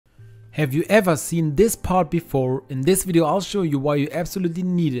Have you ever seen this part before? In this video I'll show you why you absolutely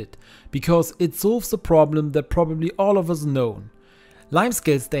need it, because it solves a problem that probably all of us know.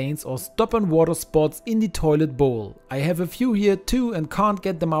 Limescale stains or stubborn water spots in the toilet bowl. I have a few here too and can't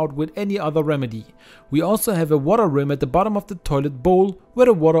get them out with any other remedy. We also have a water rim at the bottom of the toilet bowl where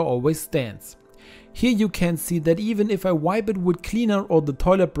the water always stands. Here you can see that even if I wipe it with cleaner or the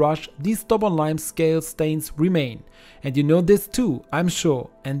toilet brush, these stubborn limescale stains remain. And you know this too, I'm sure,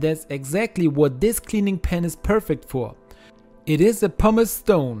 and that's exactly what this cleaning pen is perfect for. It is a pumice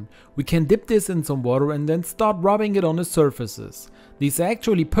stone. We can dip this in some water and then start rubbing it on the surfaces. These are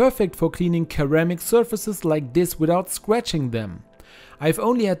actually perfect for cleaning ceramic surfaces like this without scratching them. I've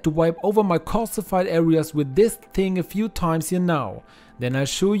only had to wipe over my calcified areas with this thing a few times here now. Then I'll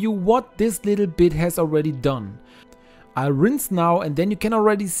show you what this little bit has already done. I'll rinse now and then you can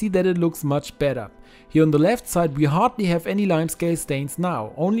already see that it looks much better. Here on the left side we hardly have any limescale stains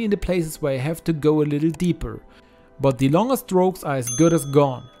now, only in the places where I have to go a little deeper. But the longer strokes are as good as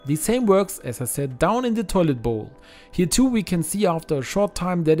gone. The same works, as I said, down in the toilet bowl. Here too we can see after a short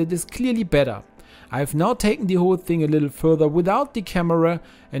time that it is clearly better. I have now taken the whole thing a little further without the camera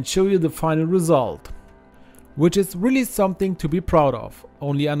and show you the final result. Which is really something to be proud of,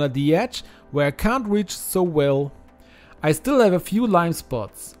 only under the edge where I can't reach so well. I still have a few lime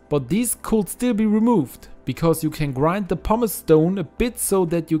spots, but these could still be removed, because you can grind the pumice stone a bit so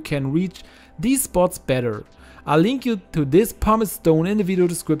that you can reach these spots better. I'll link you to this pumice stone in the video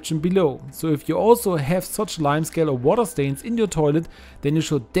description below, so if you also have such limescale or water stains in your toilet, then you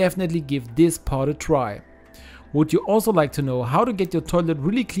should definitely give this part a try. Would you also like to know how to get your toilet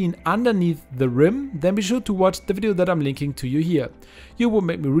really clean underneath the rim? Then be sure to watch the video that I'm linking to you here. You would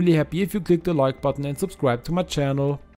make me really happy if you click the like button and subscribe to my channel.